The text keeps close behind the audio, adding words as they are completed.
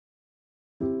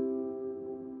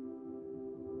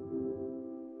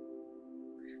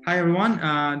Hi, everyone.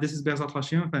 This is Behzat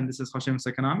Hashimov, and this is Hashim's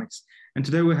Economics. And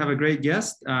today we have a great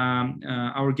guest.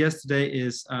 Our guest today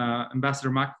is Ambassador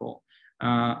McFaul.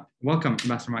 Welcome,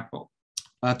 Ambassador McFaul.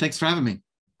 Thanks for having me.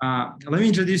 Let me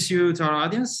introduce you to our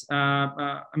audience.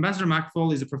 Ambassador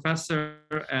McFaul is a professor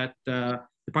at the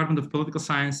Department of Political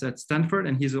Science at Stanford,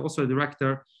 and he's also a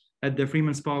director at the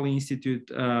Freeman Spogli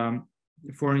Institute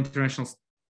for International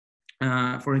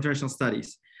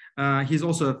Studies. He's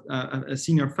also a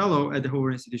senior fellow at the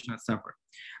Hoover Institution at Stanford.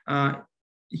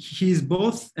 He's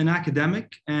both an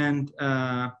academic and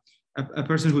a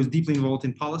person who is deeply involved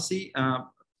in policy.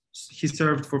 He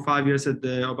served for 5 years at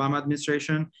the Obama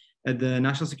administration, at the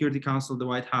National Security Council, the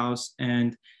White House,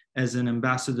 and as an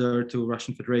ambassador to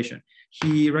Russian Federation.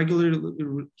 He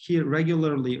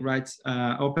regularly writes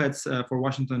op-eds for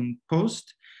Washington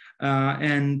Post.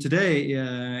 And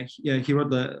today he wrote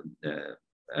the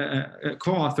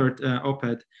co-authored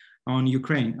op-ed on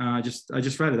Ukraine. I just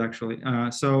read it actually.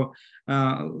 So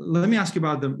let me ask you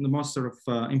about the most sort of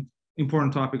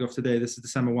important topic of today. This is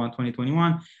December 1,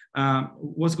 2021.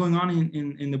 What's going on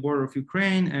in the border of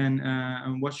Ukraine,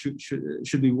 and what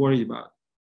should be worried about?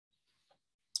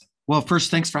 Well,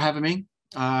 first, thanks for having me.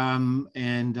 I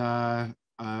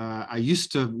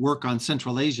used to work on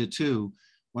Central Asia too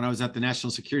when I was at the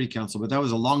National Security Council, but that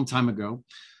was a long time ago.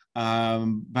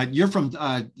 But you're from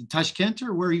Tashkent,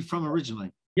 or where are you from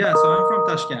originally? Yeah, so I'm from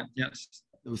Tashkent, yes.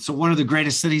 So one of the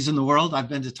greatest cities in the world. I've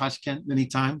been to Tashkent many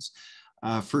times.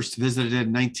 First visited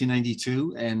in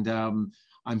 1992, and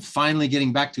I'm finally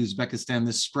getting back to Uzbekistan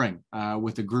this spring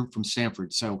with a group from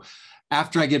Stanford. So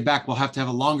after I get back, we'll have to have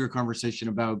a longer conversation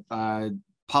about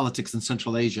politics in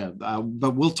Central Asia,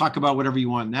 but we'll talk about whatever you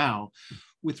want now.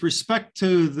 With respect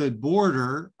to the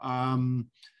border,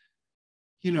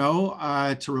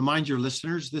 to remind your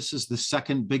listeners, this is the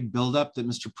second big buildup that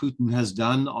Mr. Putin has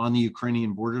done on the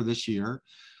Ukrainian border this year.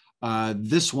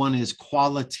 This one is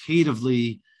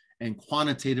qualitatively and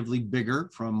quantitatively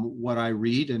bigger from what I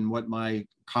read and what my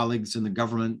colleagues in the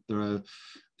government, the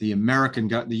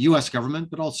US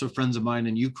government, but also friends of mine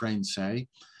in Ukraine say.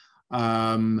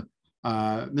 Mr.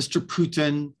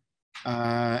 Putin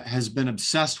has been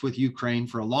obsessed with Ukraine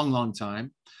for a long, long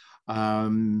time.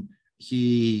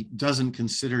 He doesn't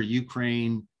consider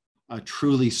Ukraine a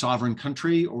truly sovereign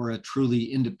country or a truly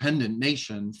independent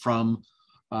nation from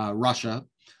Russia.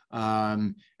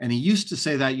 And he used to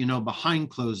say that, behind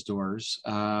closed doors.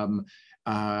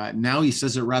 Now he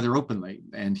says it rather openly.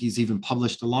 And he's even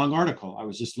published a long article I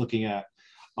was just looking at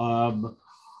called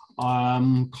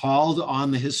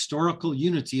On the Historical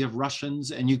Unity of Russians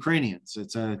and Ukrainians.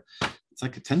 It's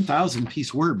like a 10,000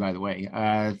 piece word, by the way.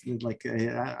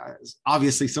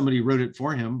 Obviously somebody wrote it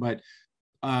for him, but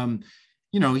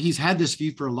he's had this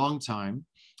view for a long time,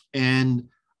 and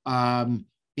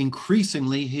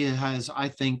increasingly he has, I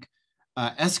think,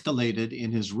 escalated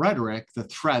in his rhetoric the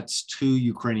threats to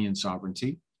Ukrainian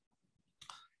sovereignty.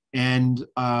 And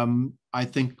I know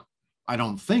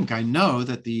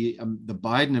that the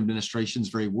Biden administration is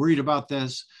very worried about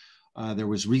this. There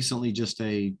was recently just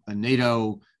a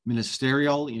NATO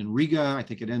ministerial in Riga. I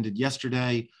think it ended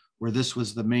yesterday, where this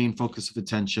was the main focus of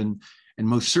attention. And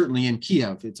most certainly in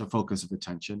Kiev, it's a focus of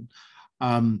attention.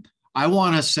 I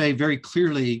want to say very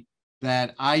clearly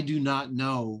that I do not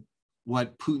know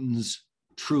what Putin's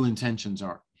true intentions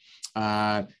are.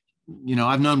 I've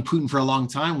known Putin for a long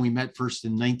time. We met first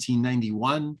in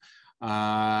 1991.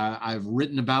 I've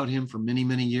written about him for many,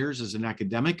 many years as an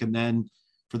academic. And then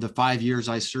for the 5 years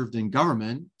I served in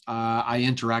government, I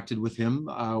interacted with him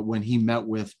when he met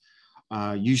with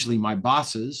usually my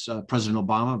bosses, President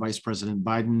Obama, Vice President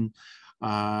Biden,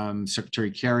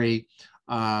 Secretary Kerry.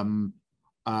 But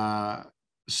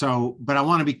I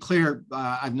want to be clear,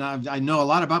 I know a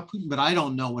lot about Putin, but I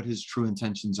don't know what his true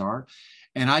intentions are.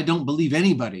 And I don't believe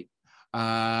anybody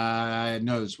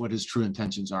knows what his true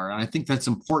intentions are. And I think that's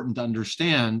important to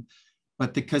understand,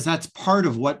 but because that's part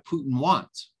of what Putin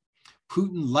wants.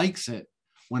 Putin likes it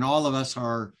when all of us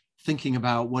are thinking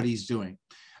about what he's doing.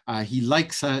 He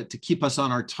likes to keep us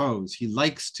on our toes. He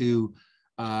likes to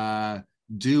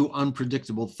do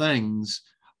unpredictable things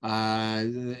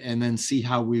and then see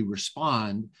how we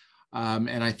respond.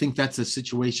 And I think that's a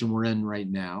situation we're in right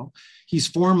now. He's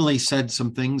formally said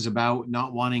some things about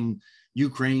not wanting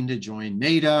Ukraine to join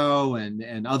NATO,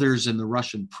 and others in the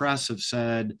Russian press have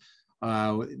said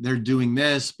they're doing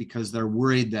this because they're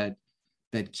worried that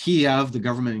Kiev, the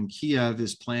government in Kiev,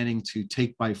 is planning to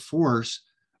take by force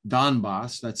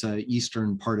Donbass. That's an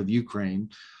eastern part of Ukraine.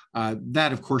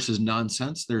 That, of course, is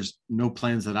nonsense. There's no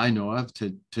plans that I know of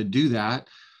to do that.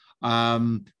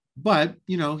 But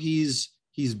he's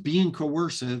being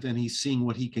coercive, and he's seeing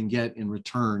what he can get in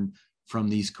return from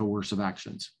these coercive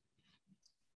actions.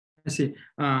 I see.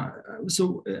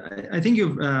 So I think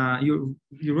you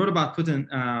wrote about Putin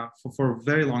for a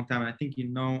very long time. I think you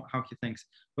know how he thinks.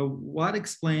 But what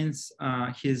explains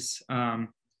his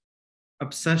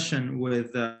obsession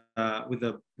with the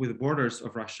borders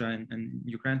of Russia and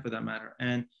Ukraine, for that matter?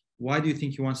 And why do you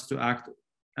think he wants to act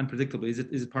unpredictably? Is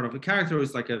it part of the character, or is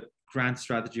it like a grand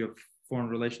strategy of foreign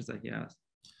relations that he has?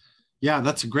 Yeah,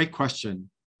 that's a great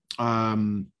question.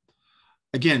 Again,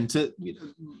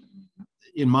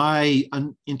 in my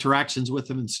interactions with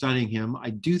him and studying him,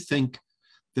 I do think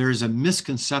there's a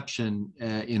misconception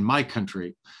in my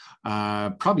country,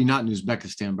 probably not in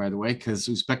Uzbekistan, by the way, because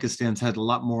Uzbekistan's had a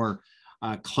lot more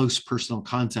close personal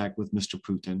contact with Mr.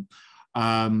 Putin.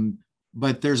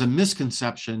 But there's a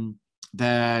misconception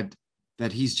that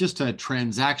he's just a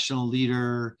transactional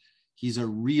leader. He's a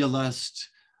realist.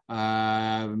 He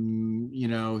doesn't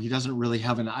really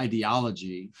have an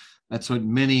ideology. That's what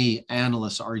many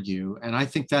analysts argue. And I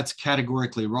think that's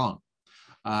categorically wrong.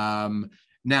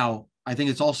 Now, I think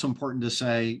it's also important to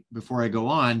say, before I go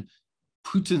on,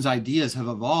 Putin's ideas have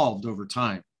evolved over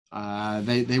time.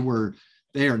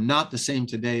 They are not the same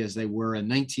today as they were in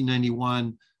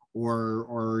 1991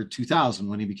 or 2000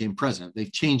 when he became president.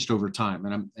 They've changed over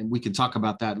time. And we can talk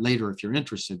about that later if you're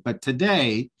interested. But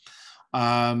today,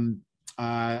 there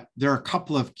are a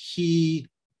couple of key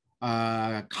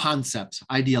concepts,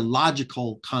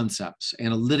 ideological concepts,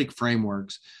 analytic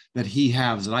frameworks that he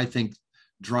has that I think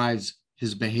drives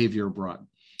his behavior abroad.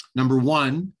 Number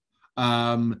one,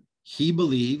 he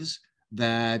believes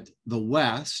that the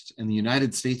West, and the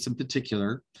United States in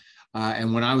particular,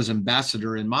 and when I was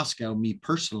ambassador in Moscow, me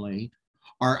personally,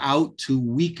 are out to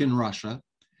weaken Russia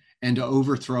and to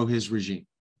overthrow his regime.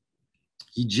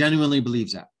 He genuinely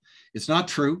believes that. It's not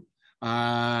true.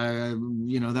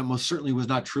 That most certainly was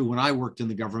not true when I worked in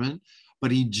the government,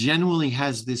 but he genuinely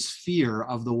has this fear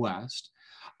of the West.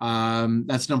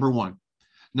 That's number one.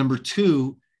 Number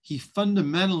two, he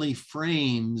fundamentally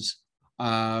frames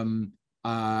foreign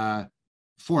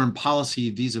policy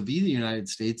vis-a-vis the United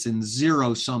States in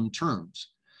zero-sum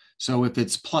terms. So if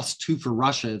it's +2 for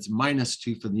Russia, it's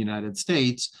 -2 for the United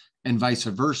States, and vice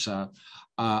versa.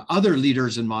 Other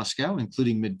leaders in Moscow,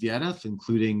 including Medvedev,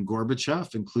 including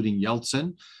Gorbachev, including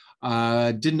Yeltsin,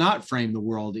 did not frame the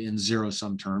world in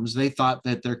zero-sum terms. They thought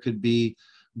that there could be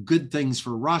good things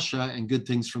for Russia and good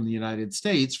things from the United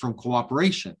States from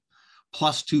cooperation.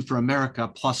 +2 for America,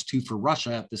 +2 for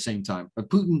Russia at the same time. But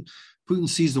Putin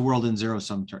sees the world in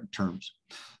zero-sum terms.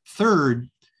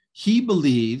 Third, he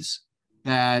believes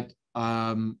that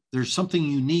there's something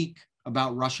unique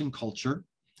about Russian culture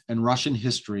and Russian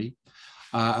history.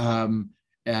 It's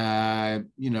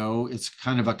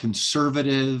kind of a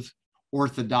conservative,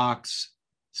 orthodox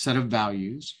set of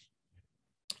values.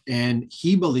 And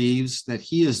he believes that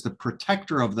he is the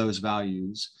protector of those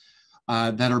values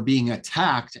that are being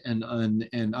attacked and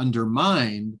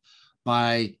undermined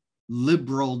by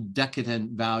liberal,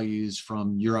 decadent values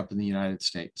from Europe and the United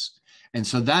States. And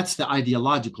so that's the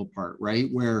ideological part,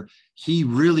 right? Where he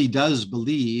really does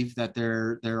believe that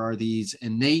there are these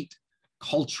innate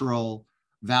cultural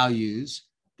values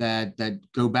that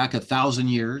go back 1,000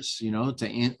 years,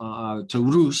 to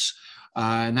Rus,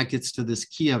 and that gets to this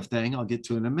Kiev thing I'll get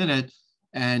to in a minute.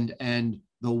 And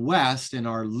the West and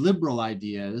our liberal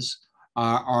ideas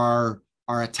are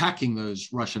attacking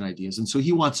those Russian ideas, and so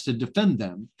he wants to defend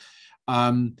them.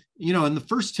 In the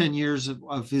first 10 years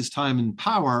of his time in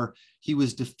power, he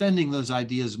was defending those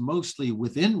ideas mostly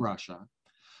within Russia.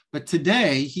 But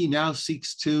today, he now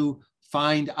seeks to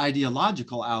find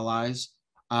ideological allies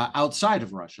outside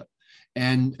of Russia.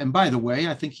 And by the way,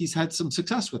 I think he's had some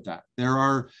success with that. There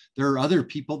are other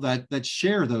people that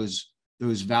share those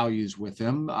values with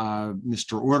him.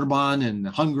 Mr. Orban in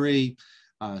Hungary,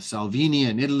 Salvini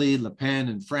in Italy, Le Pen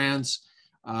in France,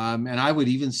 and I would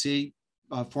even see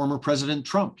former President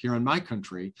Trump here in my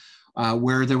country,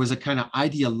 where there was a kind of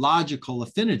ideological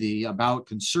affinity about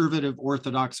conservative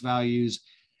Orthodox values,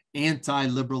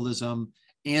 anti-liberalism,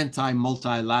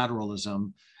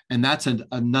 anti-multilateralism. And that's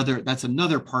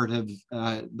another part of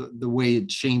the way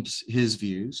it shapes his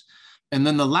views. And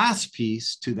then the last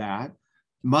piece to that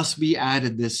must be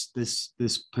added this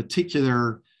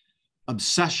particular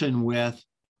obsession with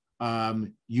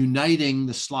uniting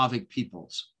the Slavic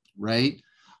peoples, right?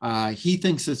 He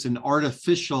thinks it's an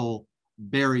artificial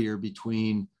barrier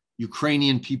between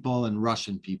Ukrainian people and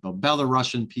Russian people,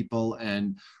 Belarusian people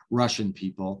and Russian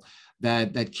people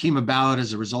that came about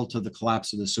as a result of the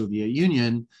collapse of the Soviet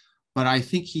Union. But I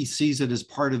think he sees it as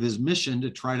part of his mission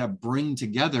to try to bring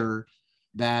together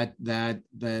that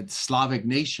Slavic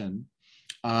nation.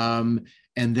 And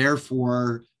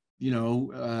therefore,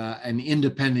 an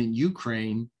independent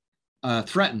Ukraine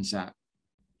threatens that.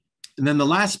 And then the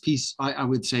last piece I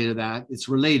would say to that, it's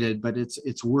related, but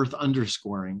it's worth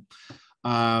underscoring.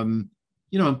 In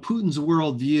Putin's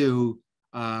worldview,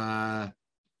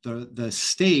 the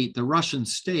state, the Russian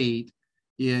state,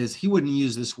 he wouldn't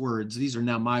use these words. These are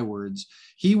now my words.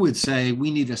 He would say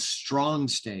we need a strong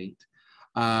state,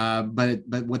 but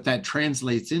what that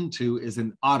translates into is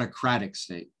an autocratic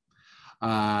state. So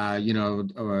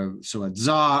a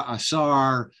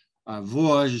tsar,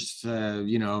 vozhd,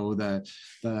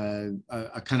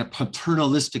 a kind of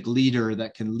paternalistic leader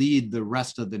that can lead the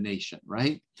rest of the nation,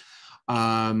 right?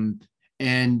 And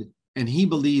he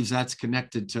believes that's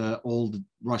connected to old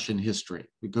Russian history.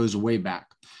 It goes way back.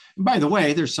 And by the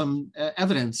way, there's some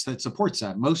evidence that supports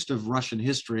that. Most of Russian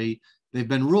history, they've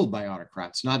been ruled by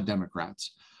autocrats, not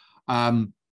democrats. But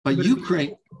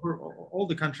Ukraine, for all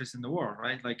the countries in the world,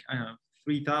 right? Like, I don't know,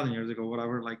 3,000 years ago,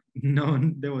 whatever, like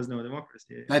there was no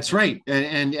democracy. That's right.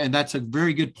 And that's a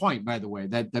very good point, by the way,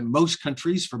 that most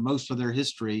countries for most of their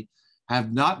history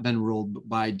have not been ruled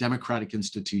by democratic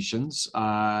institutions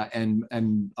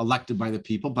and elected by the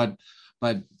people, but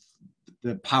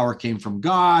the power came from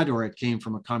God, or it came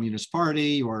from a communist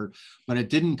party, but it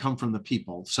didn't come from the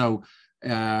people. So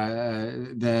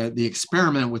the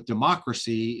experiment with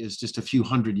democracy is just a few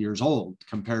hundred years old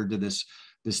compared to this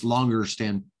longer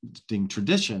standing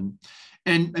tradition.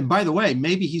 And by the way,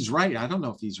 maybe he's right. I don't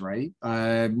know if he's right.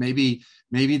 Maybe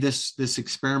this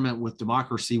experiment with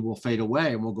democracy will fade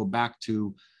away and we'll go back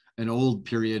to an old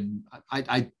period.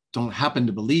 I don't happen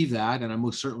to believe that, and I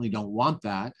most certainly don't want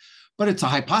that. But it's a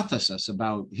hypothesis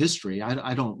about history.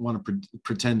 I don't want to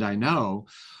pretend I know.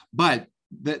 But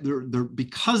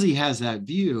because he has that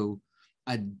view,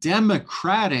 a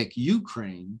democratic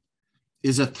Ukraine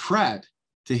is a threat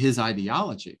to his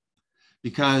ideology.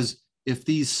 Because if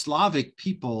these Slavic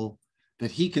people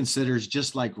that he considers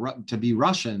just like to be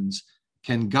Russians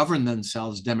can govern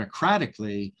themselves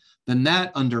democratically, then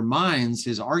that undermines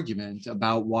his argument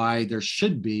about why there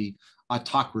should be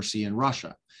autocracy in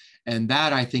Russia. And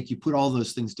that, I think, you put all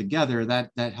those things together,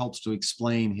 that helps to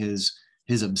explain his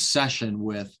obsession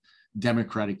with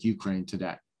democratic Ukraine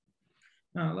today.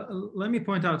 Now, let me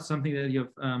point out something that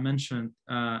you've mentioned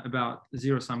about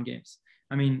zero-sum games.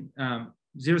 I mean,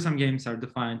 zero-sum games are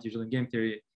defined usually in game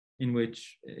theory in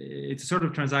which it's a sort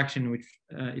of transaction in which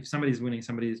if somebody is winning,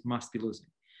 somebody must be losing.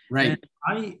 Right. And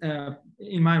I,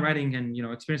 in my writing and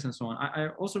experience and so on, I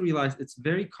also realized it's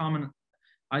very common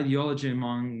ideology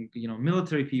among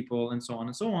military people and so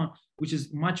on, which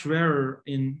is much rarer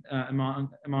in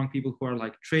among people who are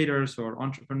like traders or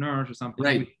entrepreneurs or something.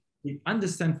 Right. We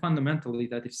understand fundamentally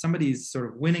that if somebody is sort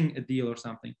of winning a deal or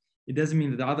something, it doesn't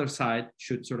mean that the other side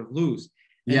should sort of lose.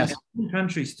 And yes. in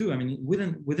countries too. I mean,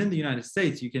 within the United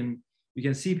States, you can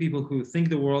see people who think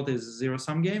the world is a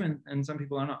zero-sum game, and some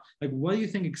people are not. Like, what do you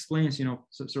think explains,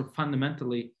 sort of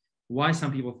fundamentally why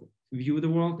some people view the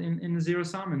world in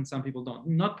zero-sum and some people don't?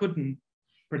 Not Putin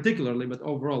particularly, but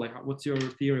overall, like, what's your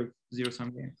theory of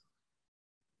zero-sum games?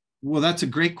 Well, that's a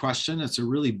great question. It's a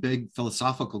really big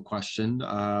philosophical question.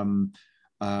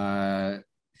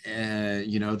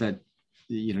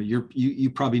 You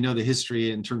probably know the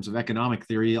history in terms of economic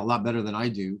theory a lot better than I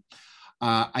do.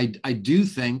 I do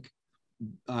think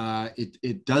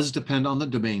it does depend on the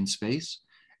domain space,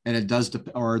 and it does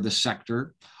or the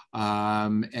sector,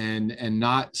 and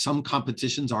not some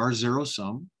competitions are zero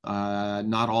sum.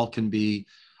 Not all can be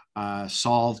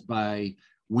solved by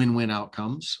win-win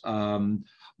outcomes.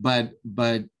 But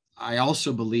I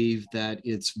also believe that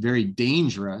it's very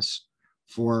dangerous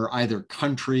for either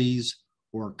countries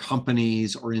or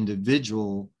companies or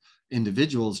individuals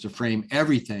to frame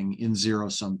everything in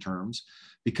zero-sum terms,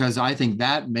 because I think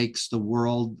that makes the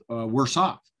world worse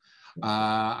off.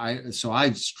 So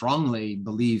I strongly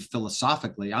believe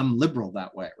philosophically, I'm liberal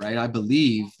that way, right? I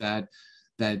believe that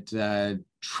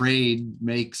trade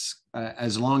makes,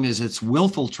 as long as it's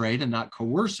willful trade and not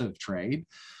coercive trade.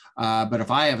 But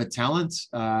if I have a talent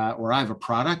or I have a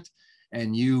product,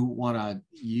 and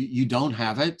you don't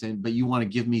have it, but you want to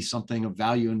give me something of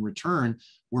value in return,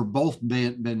 we're both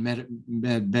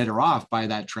been better off by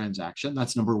that transaction.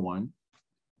 That's number one.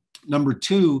 Number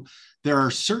two, there are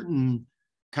certain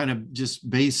kind of just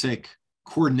basic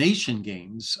coordination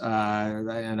games,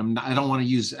 and I don't want to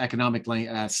use economic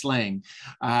slang.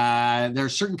 There are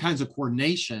certain kinds of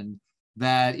coordination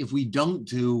that if we don't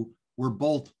do, we're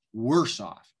both worse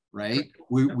off. Right?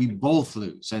 We both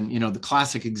lose. And, the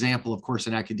classic example, of course,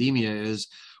 in academia is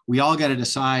we all got to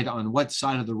decide on what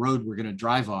side of the road we're going to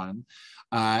drive on.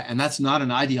 And that's not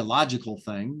an ideological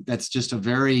thing. That's just a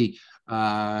very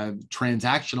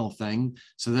transactional thing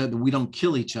so that we don't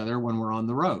kill each other when we're on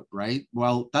the road, right?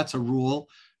 Well, that's a rule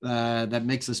that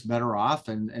makes us better off.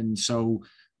 And so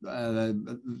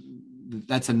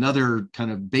that's another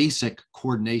kind of basic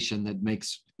coordination that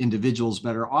makes individuals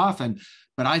better off.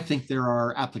 But I think there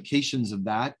are applications of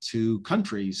that to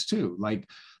countries too. Like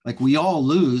we all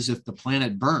lose if the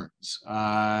planet burns.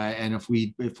 And if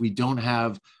we don't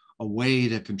have a way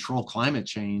to control climate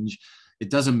change, it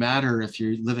doesn't matter if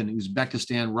you live in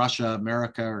Uzbekistan, Russia,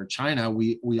 America, or China,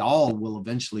 we all will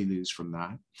eventually lose from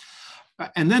that.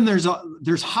 And then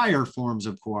there's higher forms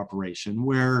of cooperation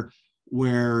where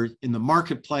in the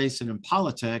marketplace and in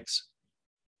politics,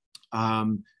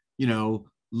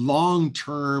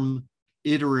 long-term,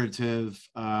 iterative,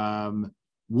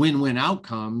 win-win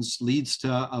outcomes leads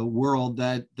to a world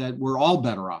that we're all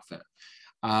better off in.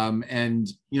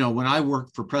 When I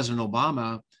worked for President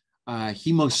Obama,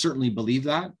 he most certainly believed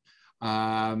that.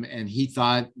 And he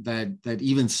thought that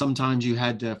even sometimes you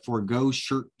had to forego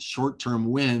short-term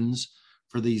wins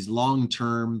for these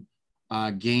long-term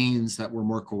gains that were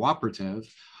more cooperative.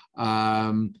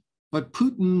 But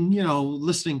Putin,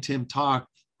 listening to him talk,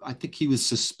 I think he was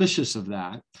suspicious of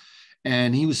that.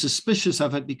 And he was suspicious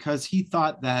of it because he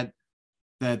thought that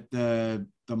the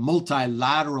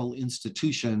multilateral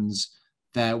institutions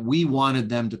that we wanted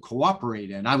them to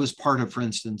cooperate in. I was part of, for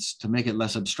instance, to make it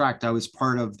less abstract, I was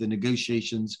part of the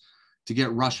negotiations to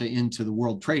get Russia into the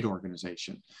World Trade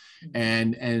Organization.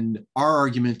 And our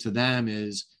argument to them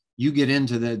is, you get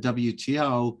into the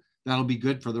WTO, that'll be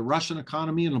good for the Russian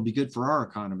economy and it'll be good for our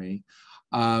economy.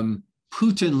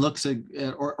 Putin looks at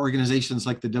organizations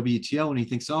like the WTO and he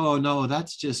thinks, oh no,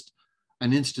 that's just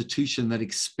an institution that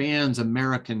expands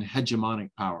American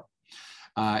hegemonic power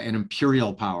and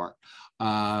imperial power.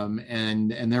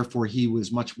 And therefore he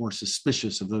was much more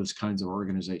suspicious of those kinds of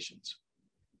organizations.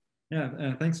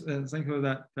 Yeah, thanks for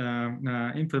that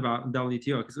info about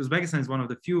WTO, because Uzbekistan is one of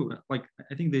the few,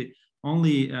 I think the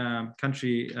only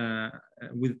country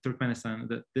with Turkmenistan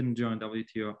that didn't join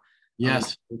WTO.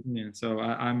 Yes. So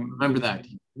I'm remember that.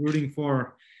 Rooting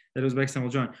for that Uzbekistan will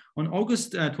join. On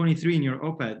August 23 in your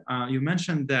op-ed, you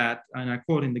mentioned that, and I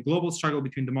quote, "In the global struggle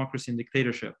between democracy and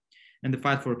dictatorship and the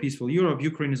fight for a peaceful Europe,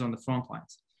 Ukraine is on the front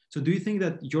lines." So do you think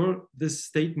that this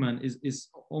statement is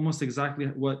almost exactly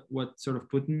what sort of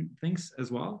Putin thinks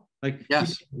as well?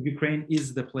 Yes, Ukraine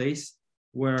is the place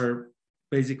where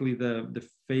basically the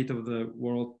fate of the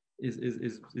world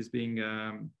is being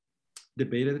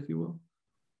debated, if you will?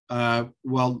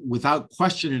 Well, without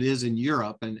question, it is in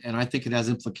Europe, and I think it has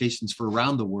implications for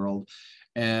around the world.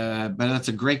 But that's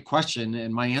a great question,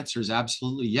 and my answer is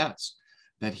absolutely yes,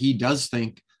 that he does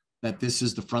think that this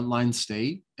is the frontline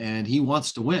state, and he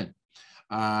wants to win.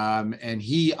 And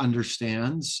he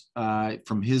understands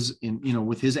from his,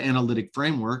 with his analytic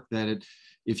framework that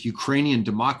if Ukrainian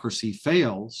democracy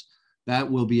fails,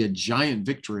 that will be a giant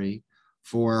victory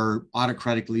for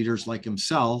autocratic leaders like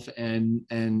himself, and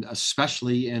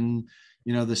especially in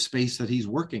the space that he's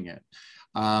working in.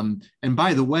 And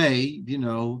by the way,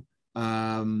 the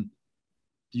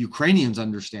Ukrainians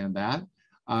understand that,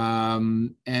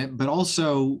 but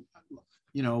also,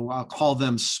 I'll call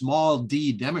them small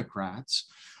d Democrats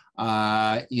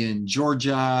in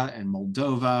Georgia and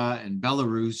Moldova and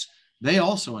Belarus. They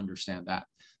also understand that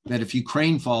if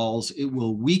Ukraine falls, it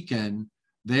will weaken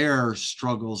their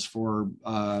struggles for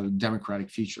democratic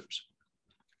futures.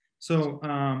 So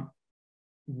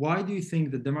why do you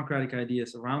think the democratic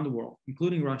ideas around the world,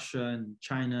 including Russia and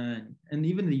China and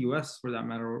even the US for that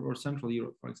matter, or Central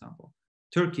Europe, for example,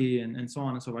 Turkey and so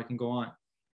on and so I can go on,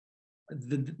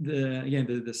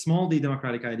 the small d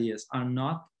democratic ideas are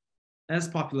not as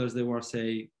popular as they were,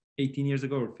 say, 18 years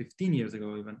ago or 15 years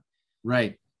ago even?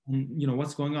 Right. And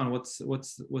what's going on? What's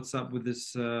up with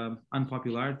this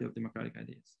unpopularity of democratic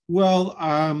ideas? Well,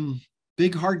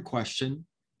 big hard question,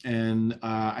 and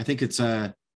I think it's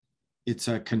a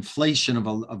conflation of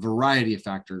a variety of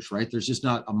factors. Right? There's just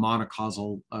not a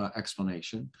monocausal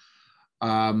explanation.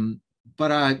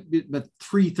 But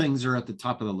three things are at the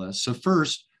top of the list. So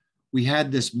first, we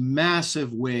had this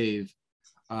massive wave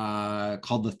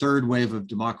called the third wave of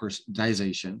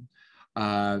democratization,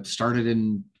 started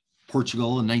in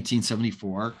Portugal in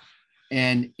 1974.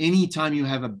 And anytime you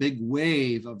have a big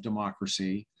wave of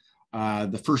democracy,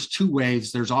 the first two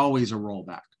waves, there's always a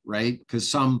rollback, right? Because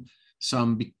some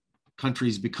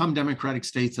countries become democratic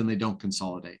states and they don't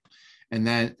consolidate.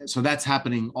 And so that's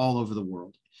happening all over the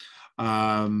world.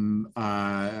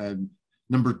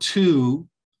 Number two,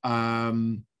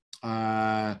 and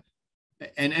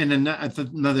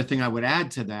another thing I would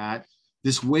add to that,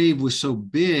 this wave was so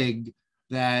big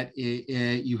that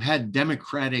you had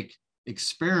democratic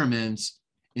experiments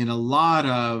in a lot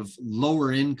of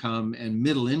lower income and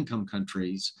middle income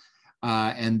countries.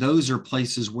 And those are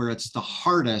places where it's the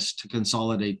hardest to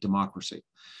consolidate democracy.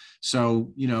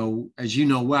 So, as you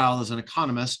know well, as an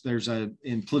economist,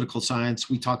 in political science,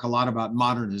 we talk a lot about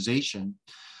modernization.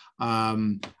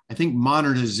 I think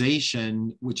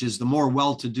modernization, which is the more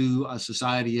well-to-do a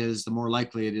society is, the more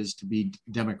likely it is to be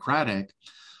democratic.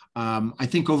 I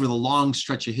think over the long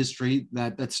stretch of history,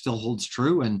 that still holds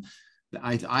true. And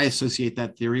I associate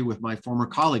that theory with my former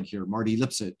colleague here, Marty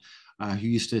Lipset, who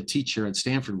used to teach here at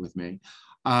Stanford with me.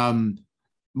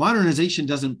 Modernization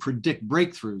doesn't predict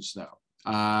breakthroughs, though.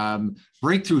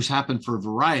 Breakthroughs happen for a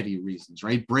variety of reasons,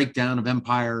 right? Breakdown of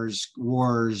empires,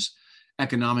 wars,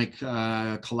 economic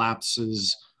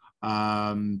collapses.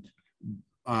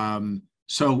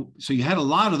 So you had a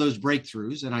lot of those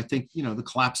breakthroughs, and I think the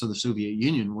collapse of the Soviet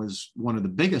Union was one of the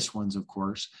biggest ones, of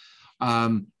course.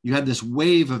 You had this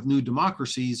wave of new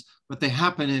democracies, but they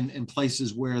happen in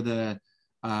places where the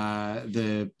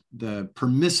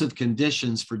permissive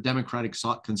conditions for democratic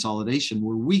consolidation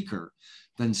were weaker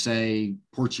than, say,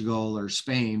 Portugal or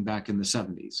Spain back in the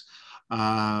 70s.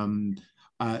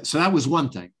 So that was one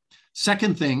thing.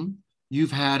 Second thing,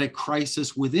 you've had a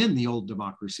crisis within the old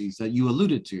democracies that you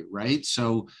alluded to, right?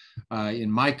 So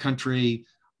in my country,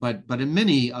 but in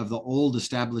many of the old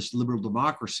established liberal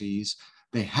democracies,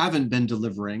 they haven't been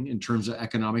delivering in terms of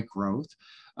economic growth.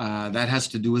 That has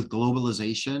to do with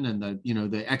globalization and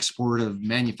the export of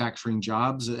manufacturing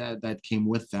jobs that came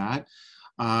with that.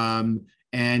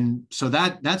 And so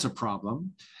that's a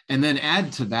problem. And then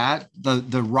add to that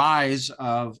the rise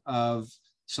of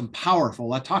some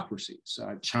powerful autocracies,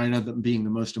 China being the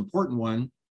most important one,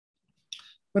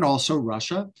 but also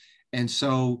Russia. And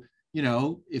so,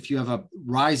 if you have a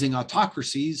rising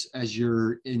autocracies as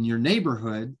you're in your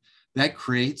neighborhood, that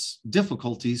creates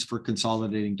difficulties for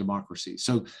consolidating democracy.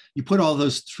 So you put all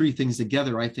those three things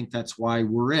together, I think that's why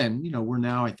we're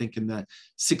now, I think, in the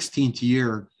 16th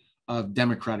year of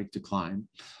democratic decline.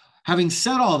 Having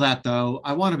said all that, though,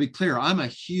 I want to be clear, I'm a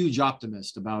huge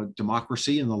optimist about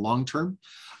democracy in the long term.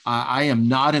 I am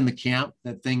not in the camp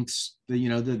that thinks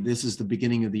that this is the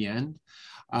beginning of the end,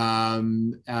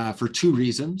 for two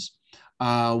reasons.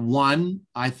 One,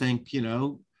 I think,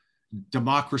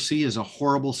 democracy is a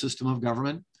horrible system of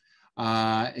government,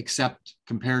 except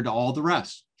compared to all the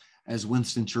rest, as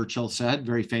Winston Churchill said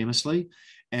very famously.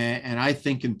 And I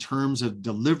think in terms of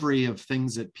delivery of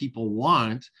things that people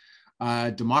want,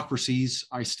 democracies,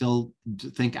 I still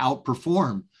think,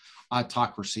 outperform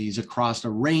autocracies across a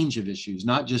range of issues,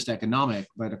 not just economic,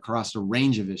 but across a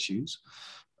range of issues.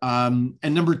 And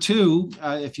number two,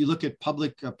 if you look at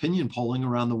public opinion polling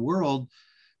around the world,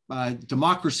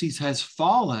 democracies has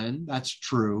fallen, that's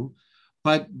true,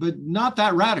 but not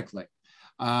that radically.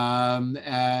 There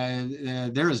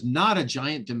is not a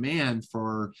giant demand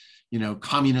for,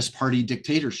 Communist Party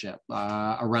dictatorship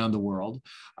around the world.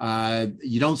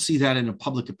 You don't see that in a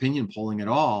public opinion polling at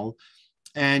all.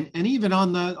 And even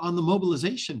on the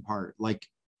mobilization part, let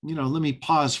me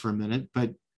pause for a minute,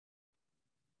 but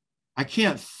I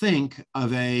can't think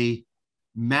of a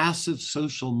massive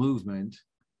social movement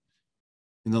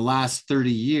in the last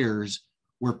 30 years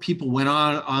where people went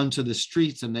onto the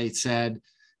streets and they said,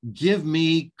 give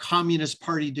me Communist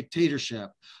Party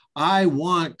dictatorship. I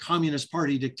want Communist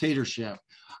Party dictatorship.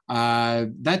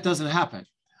 That doesn't happen.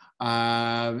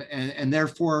 And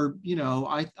therefore,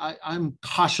 I'm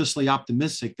cautiously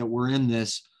optimistic that we're in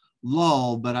this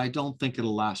lull, but I don't think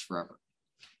it'll last forever.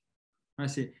 I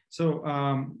see. So,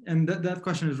 and that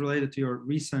question is related to your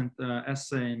recent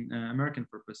essay in American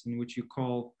Purpose, in which you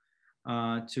call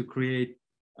to create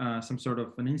some sort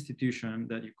of an institution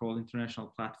that you call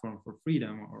International Platform for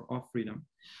Freedom or of Freedom,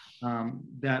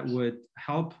 that would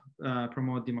help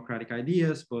promote democratic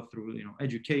ideas, both through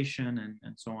education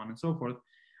and so on and so forth.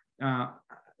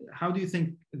 How do you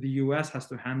think the U.S. has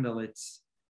to handle its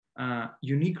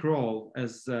unique role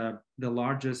as the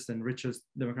largest and richest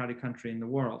democratic country in the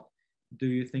world? Do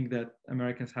you think that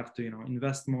Americans have to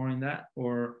invest more in that,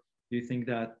 or do you think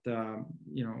that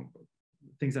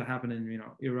things that happened in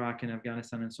Iraq and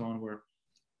Afghanistan and so on, where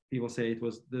people say it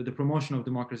was the promotion of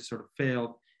democracy sort of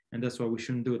failed, and that's why we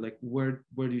shouldn't do it? Like, where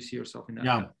do you see yourself in that?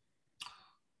 Yeah.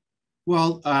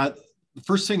 Well, the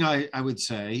first thing I would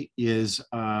say is,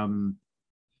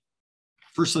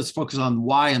 first, let's focus on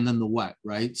why and then the what,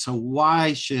 right? So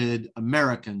why should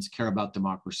Americans care about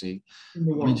democracy? In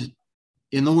the world.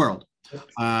 In the world.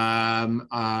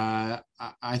 I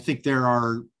think there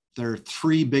are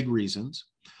three big reasons.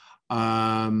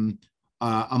 A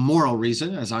moral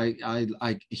reason, as I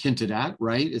hinted at,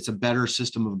 right? It's a better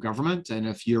system of government. And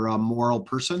if you're a moral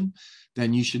person,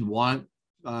 then you should want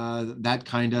that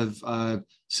kind of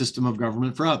system of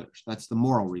government for others. That's the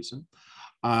moral reason.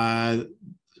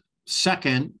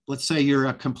 Second, let's say you're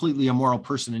a completely immoral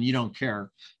person and you don't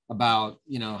care about,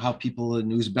 you know, how people in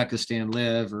Uzbekistan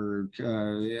live or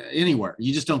anywhere.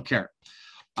 You just don't care.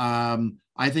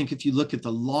 I think if you look at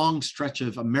the long stretch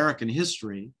of American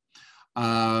history,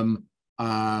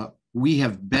 we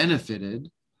have benefited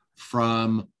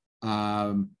from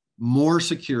more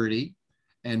security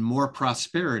and more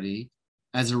prosperity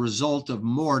as a result of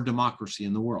more democracy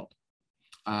in the world.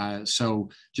 So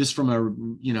just from a,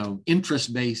 you know,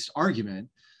 interest-based argument,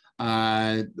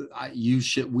 we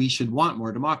should want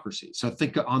more democracy. So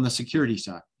think on the security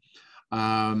side.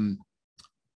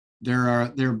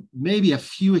 There may be a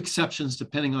few exceptions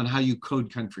depending on how you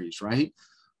code countries, right?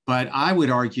 But I would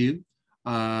argue,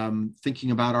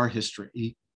 thinking about our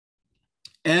history,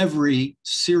 every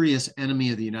serious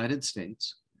enemy of the United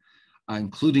States,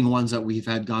 including ones that we've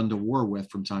had gone to war with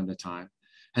from time to time,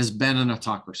 has been an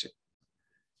autocracy.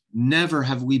 Never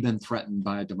have we been threatened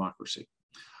by a democracy.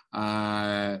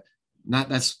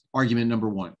 That's argument number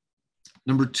one.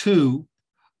 Number two,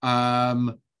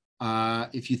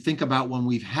 if you think about when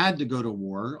we've had to go to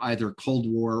war, either Cold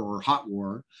War or hot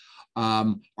war,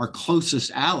 our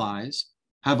closest allies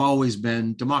have always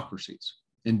been democracies.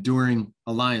 Enduring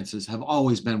alliances have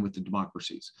always been with the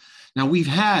democracies. Now, we've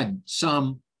had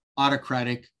some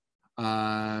autocratic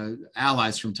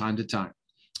allies from time to time.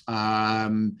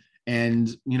 And,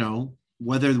 you know,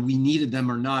 whether we needed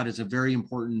them or not is a very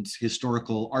important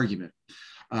historical argument.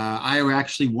 I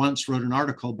actually once wrote an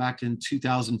article back in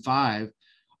 2005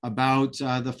 about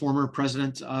the former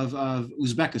president of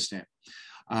Uzbekistan,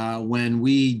 when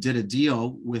we did a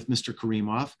deal with Mr.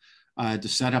 Karimov to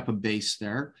set up a base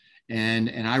there.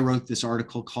 And I wrote this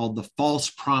article called "The False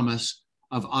Promise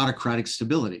of Autocratic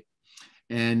Stability."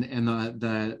 And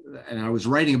I was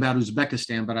writing about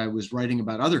Uzbekistan, but I was writing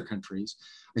about other countries.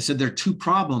 I said there are two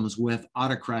problems with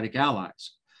autocratic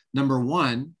allies. Number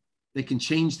one, they can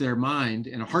change their mind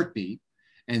in a heartbeat.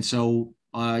 And so,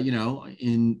 you know,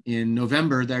 in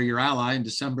November, they're your ally. In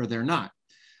December, they're not.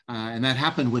 And that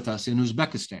happened with us in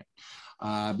Uzbekistan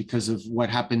because of what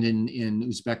happened in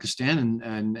Uzbekistan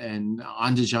and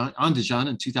Andijan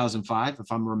in 2005,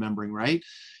 if I'm remembering right.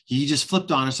 He just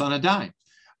flipped on us on a dime.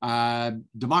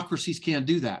 Democracies can't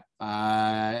do that.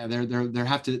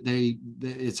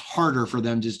 It's harder for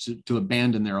them just to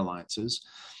abandon their alliances.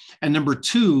 And number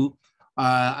two,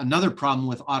 another problem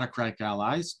with autocratic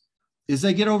allies is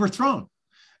they get overthrown.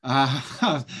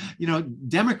 You know,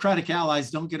 democratic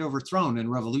allies don't get overthrown in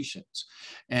revolutions.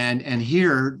 And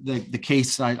here, the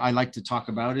case I like to talk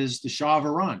about is the Shah of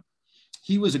Iran.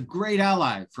 He was a great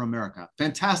ally for America,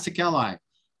 fantastic ally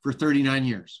for 39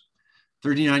 years.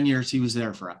 39 years he was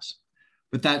there for us.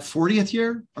 But that 40th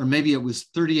year, or maybe it was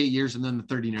 38 years and then the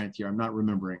 39th year, I'm not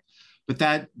remembering. But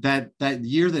that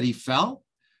year that he fell,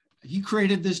 he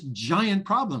created this giant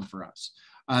problem for us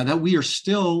that we are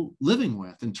still living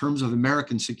with in terms of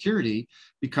American security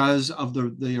because of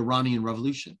the Iranian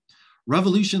Revolution.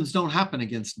 Revolutions don't happen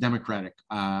against democratic,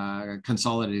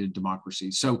 consolidated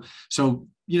democracies. So,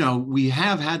 you know, we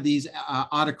have had these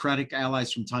autocratic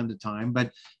allies from time to time,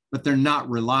 but they're not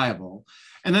reliable.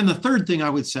 And then the third thing I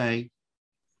would say,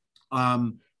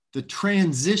 the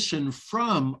transition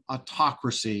from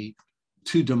autocracy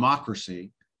to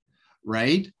democracy,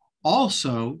 right,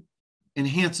 also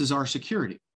enhances our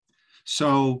security.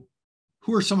 So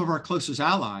who are some of our closest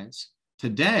allies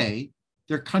today?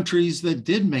 They're countries that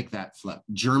did make that flip.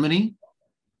 Germany,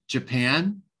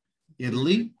 Japan,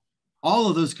 Italy, all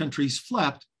of those countries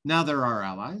flipped. Now they're our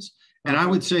allies. And I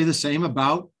would say the same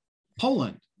about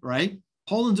Poland, right?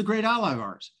 Poland's a great ally of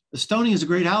ours. Estonia is a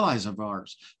great ally of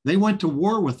ours. They went to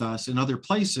war with us in other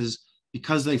places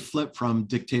because they flipped from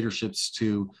dictatorships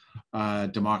to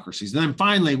democracies. And then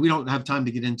finally, we don't have time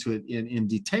to get into it in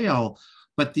detail,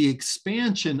 but the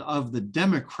expansion of the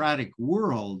democratic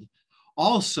world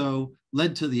also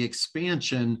led to the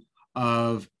expansion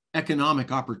of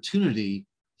economic opportunity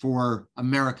for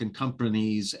American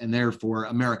companies and therefore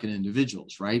American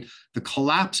individuals, right? The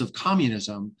collapse of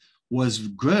communism was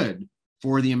good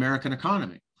for the American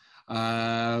economy.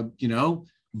 You know,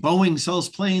 Boeing sells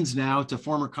planes now to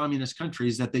former communist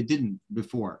countries that they didn't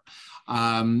before.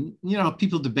 You know,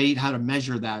 people debate how to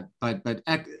measure that, but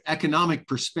economic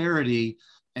prosperity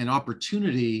and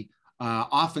opportunity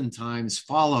oftentimes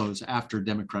follows after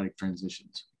democratic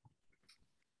transitions.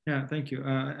 Yeah, thank you.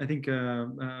 I think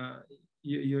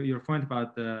your point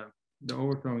about the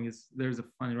overthrowing is, there's a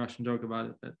funny Russian joke about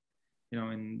it that, you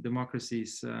know, in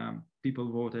democracies, people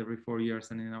vote every 4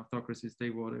 years, and in autocracies, they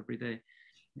vote every day.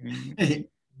 I mean,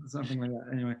 something like that.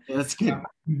 Anyway, That's good.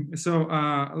 So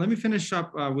let me finish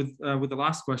up with the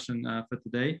last question for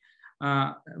today.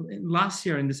 Last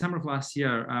year, in December of last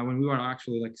year, when we were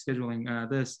actually like scheduling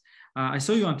this, I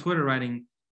saw you on Twitter writing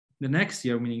the next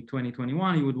year, meaning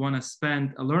 2021, you would want to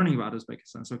spend learning about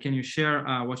Uzbekistan. So can you share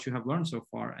what you have learned so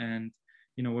far, and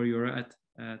where you're at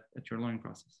your learning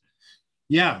process?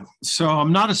 Yeah, so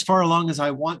I'm not as far along as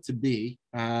I want to be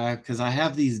because I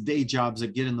have these day jobs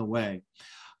that get in the way.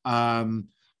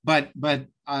 But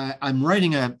I'm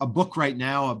writing a book right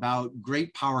now about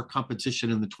great power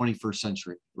competition in the 21st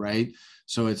century, right?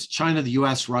 So it's China, the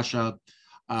US, Russia,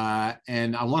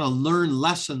 and I want to learn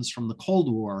lessons from the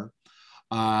Cold War.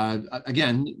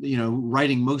 Again,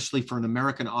 writing mostly for an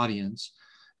American audience,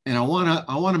 and I want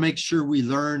to make sure we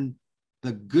learn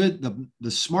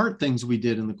the smart things we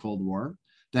did in the Cold War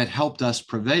that helped us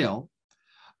prevail.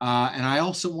 And I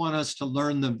also want us to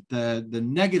learn the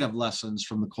negative lessons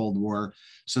from the Cold War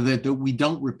so that we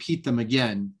don't repeat them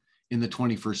again in the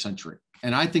 21st century.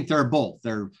 And I think there are both.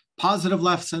 There are positive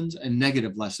lessons and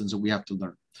negative lessons that we have to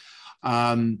learn.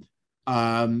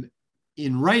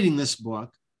 In writing this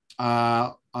book,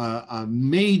 a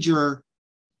major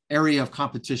area of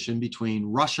competition between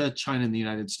Russia, China, and the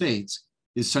United States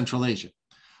is Central Asia.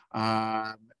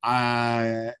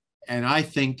 And I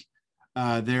think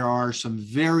there are some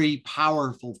very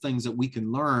powerful things that we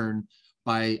can learn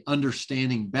by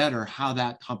understanding better how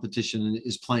that competition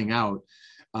is playing out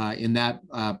in that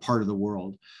part of the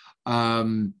world.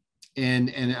 And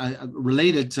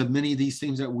related to many of these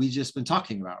things that we've just been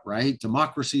talking about, right?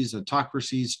 Democracies,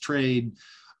 autocracies, trade,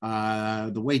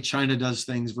 the way China does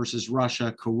things versus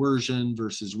Russia, coercion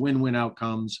versus win-win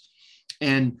outcomes.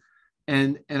 And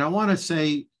I want to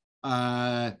say,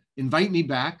 invite me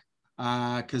back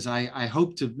because I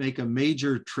hope to make a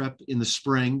major trip in the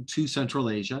spring to Central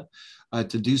Asia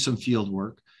to do some field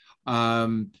work.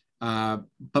 But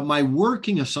my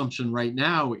working assumption right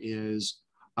now is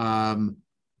the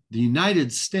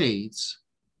United States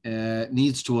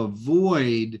needs to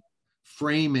avoid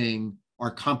framing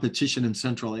our competition in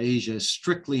Central Asia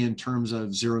strictly in terms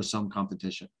of zero-sum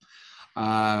competition,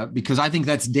 because I think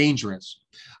that's dangerous.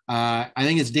 I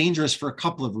think it's dangerous for a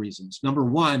couple of reasons. Number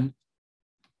one,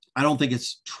 I don't think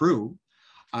it's true.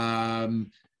 I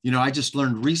just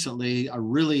learned recently a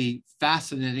really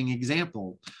fascinating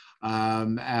example.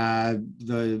 The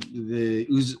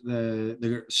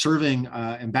serving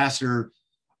ambassador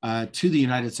to the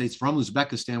United States from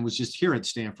Uzbekistan was just here at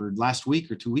Stanford last week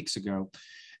or 2 weeks ago.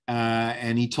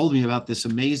 And he told me about this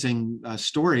amazing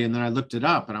story. And then I looked it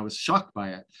up and I was shocked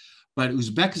by it. But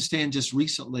Uzbekistan just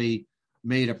recently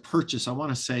made a purchase, I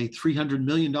want to say $300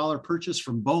 million purchase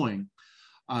from Boeing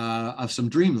of some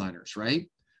Dreamliners, right?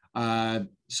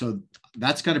 So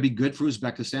that's got to be good for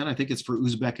Uzbekistan. I think it's for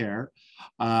Uzbek Air.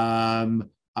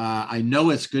 I know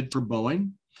it's good for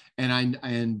Boeing.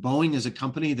 And Boeing is a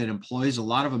company that employs a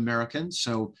lot of Americans.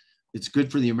 So it's good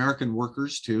for the American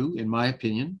workers too, in my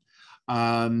opinion.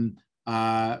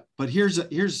 But here's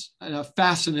a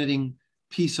fascinating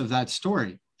piece of that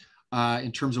story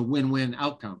in terms of win-win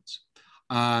outcomes.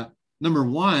 Number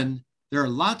one, there are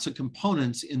lots of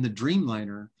components in the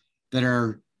Dreamliner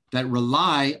that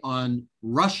rely on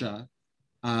Russia.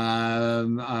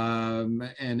 I'm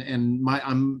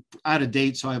out of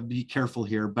date, so I'll be careful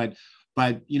here. But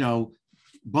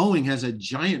Boeing has a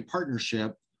giant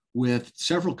partnership with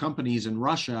several companies in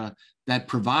Russia that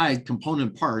provide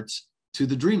component parts to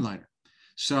the Dreamliner.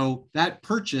 So that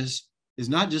purchase is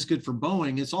not just good for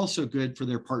Boeing, it's also good for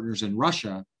their partners in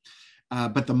Russia.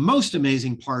 But the most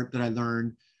amazing part that I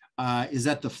learned is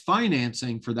that the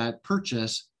financing for that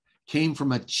purchase came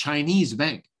from a Chinese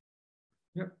bank,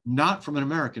 yep, not from an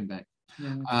American bank,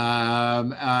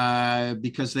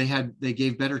 because they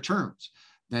gave better terms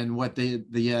than what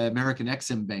the American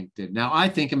Exim Bank did. Now, I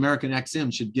think American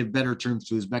Exim should give better terms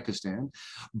to Uzbekistan,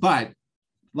 but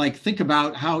think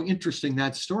about how interesting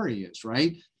that story is,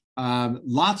 right?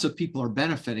 Lots of people are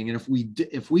benefiting. And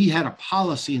if we had a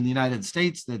policy in the United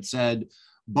States that said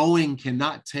Boeing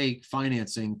cannot take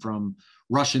financing from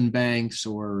Russian banks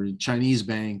or Chinese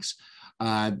banks,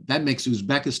 that makes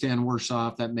Uzbekistan worse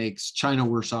off, that makes China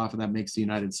worse off, and that makes the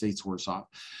United States worse off.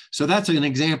 So that's an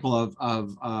example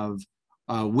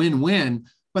of win-win.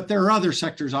 But there are other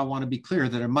sectors, I want to be clear,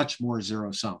 that are much more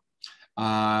zero-sum,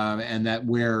 and that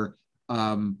where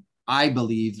I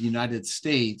believe the United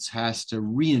States has to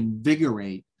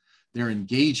reinvigorate their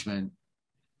engagement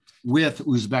with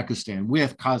Uzbekistan,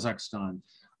 with Kazakhstan,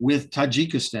 with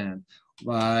Tajikistan,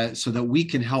 so that we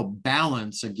can help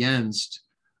balance against,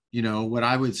 what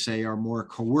I would say are more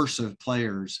coercive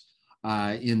players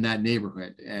in that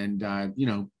neighborhood. And,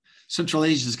 Central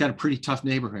Asia's got a pretty tough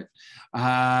neighborhood.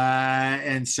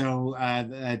 And so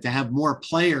to have more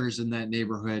players in that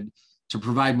neighborhood to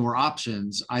provide more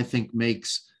options, I think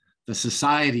makes the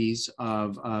societies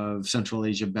of Central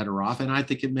Asia better off. And I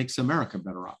think it makes America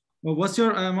better off. Well, what's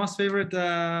your most favorite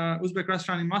Uzbek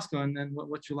restaurant in Moscow, and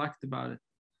what you liked about it?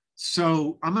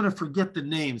 So I'm going to forget the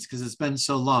names because it's been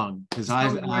so long. Because I'll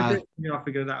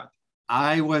figure it out.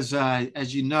 I was,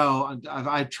 as you know,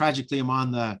 I tragically am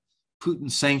on the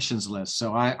Putin sanctions list,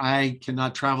 so I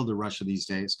cannot travel to Russia these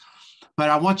days.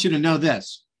 But I want you to know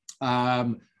this.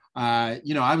 You know,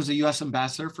 I was a U.S.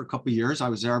 ambassador for a couple of years. I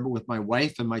was there with my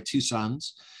wife and my 2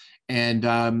 sons. And,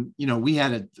 you know, we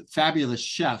had fabulous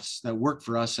chefs that worked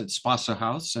for us at Spogli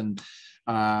House and,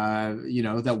 you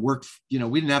know, that worked, you know,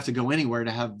 we didn't have to go anywhere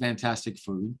to have fantastic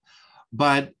food.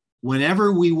 But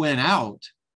whenever we went out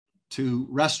to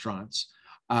restaurants,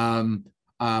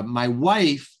 my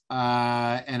wife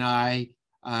and I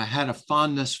had a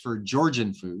fondness for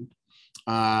Georgian food.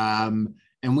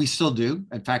 And we still do.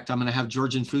 In fact, I'm going to have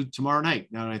Georgian food tomorrow night,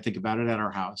 now that I think about it, at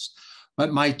our house.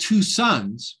 But my 2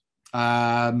 sons,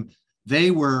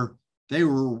 they were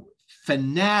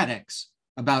fanatics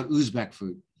about Uzbek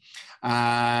food.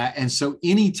 And so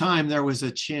anytime there was a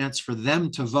chance for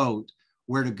them to vote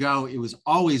where to go, it was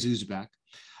always Uzbek.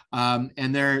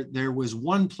 And there was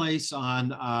one place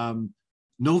on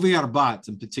Novi Arbat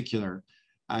in particular,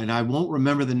 and I won't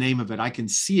remember the name of it. I can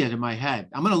see it in my head.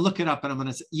 I'm going to look it up and I'm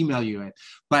going to email you it.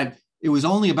 But it was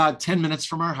only about 10 minutes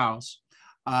from our house.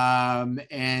 That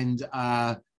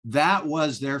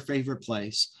was their favorite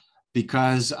place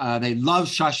because they love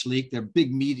shashlik. They're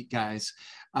big meat guys.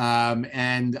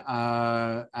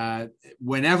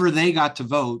 Whenever they got to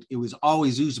vote, it was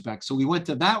always Uzbek. So we went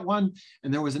to that one,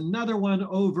 and there was another one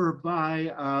over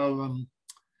by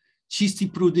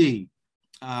Chisti Prudi.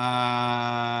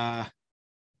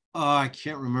 I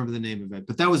can't remember the name of it,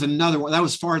 but that was another one. That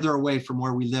was farther away from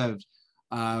where we lived.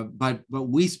 But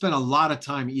we spent a lot of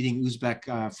time eating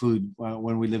Uzbek food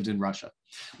when we lived in Russia.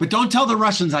 But don't tell the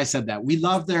Russians I said that. We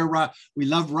love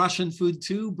Russian food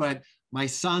too, but my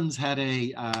sons had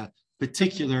a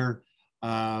particular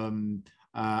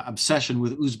obsession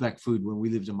with Uzbek food when we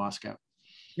lived in Moscow.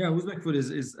 Yeah, Uzbek food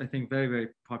is I think very, very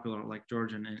popular, like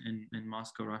Georgian in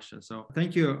Moscow, Russia. So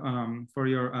thank you for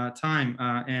your time.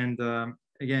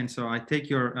 Again, so I take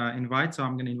your invite. So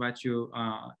I'm going to invite you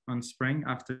on spring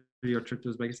after your trip to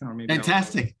Uzbekistan, or maybe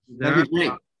fantastic. That'd be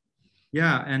great.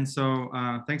 Yeah, and so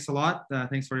thanks a lot.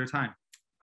 Thanks for your time.